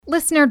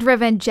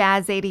Listener-driven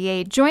Jazz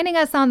 88, joining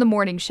us on the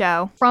morning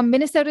show from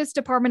Minnesota's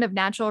Department of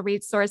Natural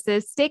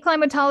Resources, state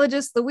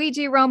climatologist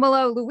Luigi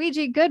Romolo.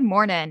 Luigi, good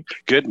morning.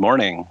 Good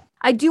morning.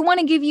 I do want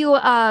to give you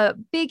a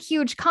big,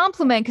 huge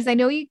compliment because I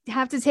know you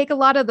have to take a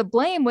lot of the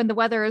blame when the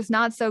weather is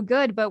not so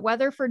good, but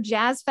weather for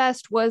Jazz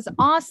Fest was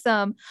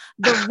awesome.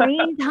 The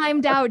rain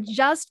timed out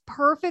just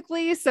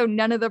perfectly, so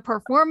none of the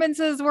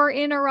performances were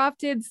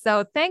interrupted.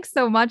 So thanks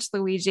so much,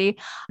 Luigi.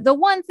 The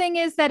one thing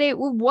is that it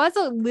was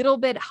a little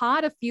bit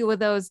hot a few of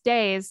those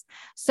days.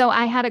 So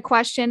I had a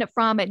question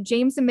from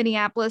James in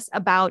Minneapolis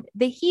about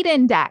the heat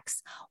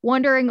index,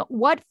 wondering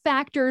what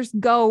factors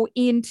go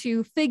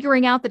into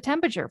figuring out the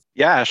temperature.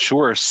 Yeah, sure.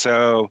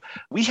 So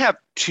we have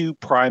two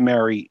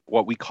primary,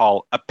 what we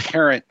call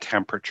apparent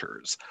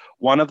temperatures.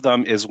 One of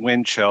them is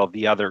wind chill,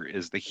 the other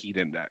is the heat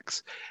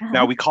index.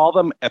 Now, we call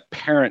them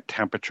apparent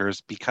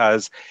temperatures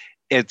because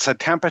it's a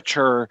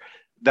temperature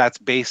that's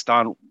based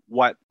on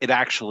what it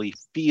actually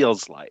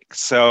feels like.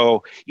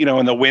 So,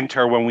 in the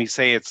winter, when we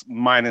say it's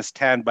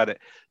 -10, but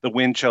the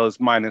wind chill is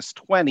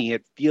 -20,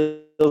 it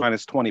feels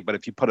 -20. But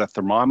if you put a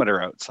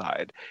thermometer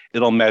outside,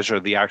 it'll measure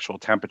the actual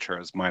temperature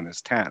as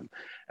 -10.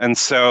 And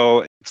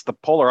so it's the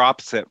polar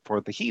opposite for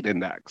the heat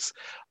index.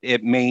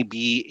 It may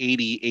be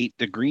 88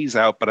 degrees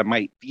out, but it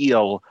might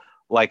feel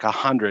like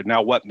 100.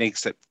 Now, what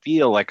makes it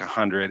feel like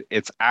 100?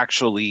 It's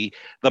actually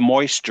the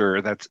moisture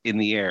that's in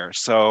the air.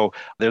 So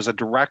there's a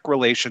direct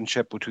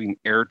relationship between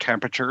air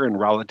temperature and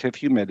relative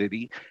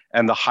humidity.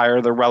 And the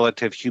higher the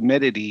relative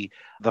humidity,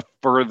 the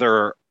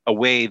further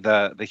away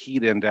the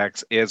heat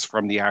index is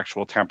from the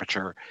actual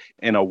temperature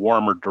in a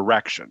warmer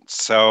direction.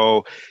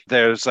 So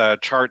there's a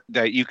chart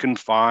that you can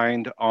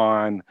find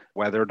on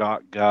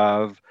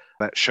weather.gov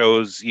that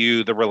shows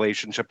you the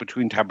relationship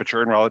between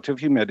temperature and relative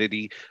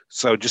humidity.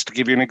 So just to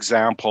give you an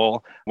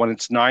example, when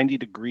it's 90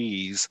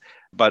 degrees,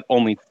 but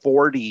only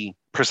 40%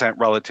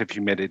 relative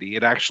humidity,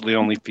 it actually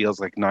only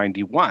feels like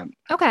 91.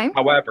 Okay.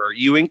 However,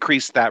 you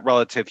increase that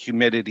relative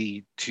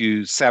humidity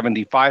to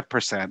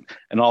 75%,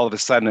 and all of a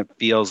sudden it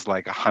feels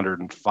like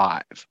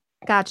 105.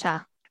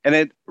 Gotcha. And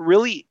it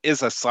really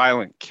is a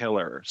silent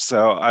killer.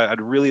 So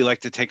I'd really like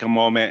to take a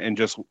moment and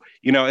just,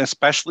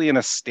 especially in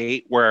a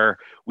state where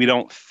we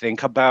don't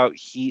think about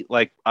heat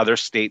like other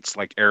states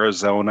like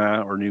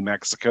Arizona or New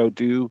Mexico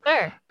do.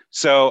 Sure.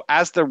 So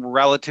as the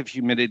relative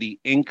humidity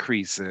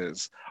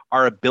increases,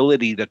 our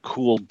ability to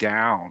cool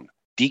down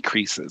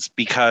decreases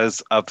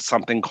because of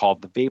something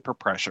called the vapor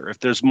pressure. If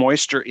there's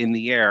moisture in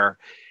the air,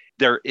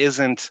 there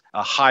isn't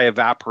a high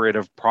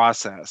evaporative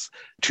process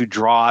to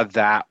draw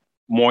that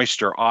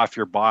moisture off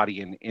your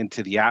body and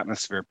into the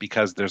atmosphere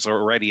because there's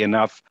already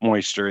enough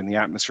moisture in the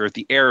atmosphere. If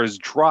the air is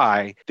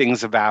dry,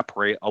 things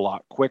evaporate a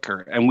lot quicker.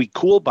 And we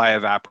cool by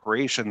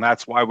evaporation.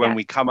 That's why when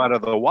we come out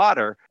of the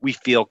water, we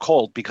feel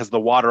cold because the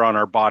water on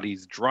our body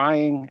is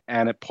drying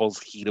and it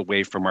pulls heat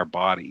away from our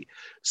body.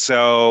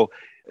 So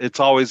it's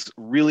always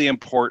really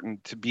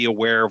important to be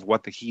aware of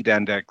what the heat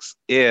index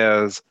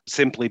is,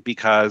 simply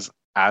because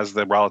as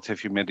the relative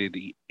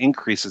humidity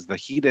increases, the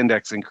heat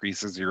index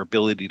increases, your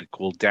ability to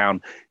cool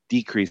down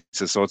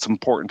decreases. So it's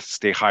important to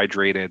stay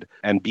hydrated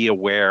and be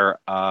aware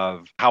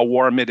of how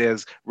warm it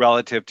is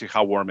relative to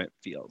how warm it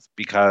feels,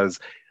 because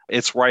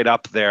it's right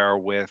up there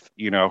with,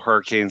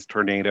 hurricanes,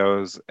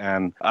 tornadoes,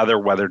 and other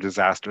weather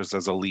disasters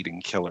as a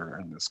leading killer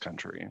in this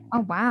country.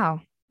 Oh, wow.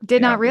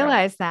 Did not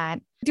realize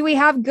that. Do we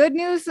have good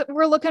news?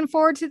 We're looking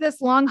forward to this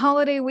long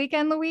holiday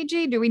weekend,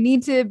 Luigi. Do we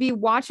need to be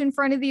watching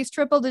for any of these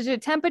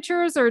triple-digit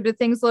temperatures, or do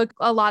things look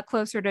a lot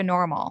closer to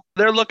normal?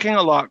 They're looking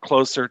a lot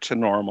closer to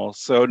normal.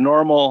 So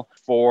normal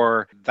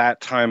for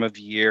that time of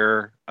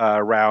year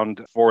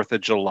around 4th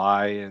of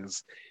July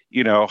is,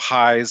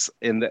 highs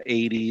in the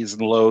 80s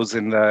and lows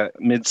in the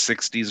mid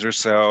 60s or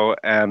so.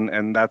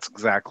 And that's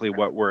exactly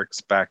what we're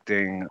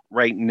expecting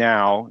right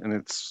now. And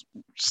it's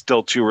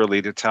still too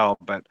early to tell,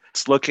 but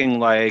it's looking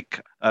like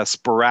a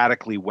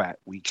sporadically wet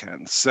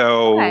weekend.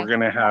 So we're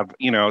going to have,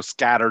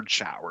 scattered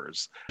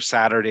showers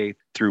Saturday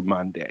through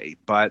Monday,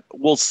 but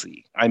we'll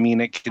see. I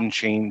mean, it can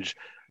change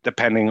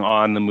depending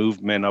on the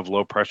movement of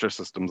low pressure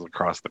systems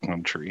across the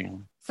country.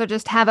 So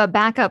just have a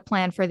backup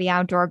plan for the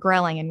outdoor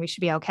grilling and we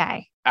should be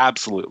okay.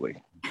 Absolutely.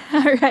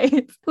 All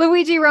right.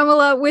 Luigi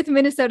Romola with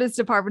Minnesota's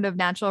Department of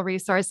Natural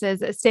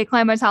Resources, state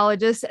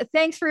climatologist.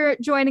 Thanks for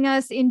joining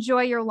us.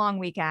 Enjoy your long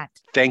weekend.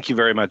 Thank you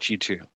very much. You too.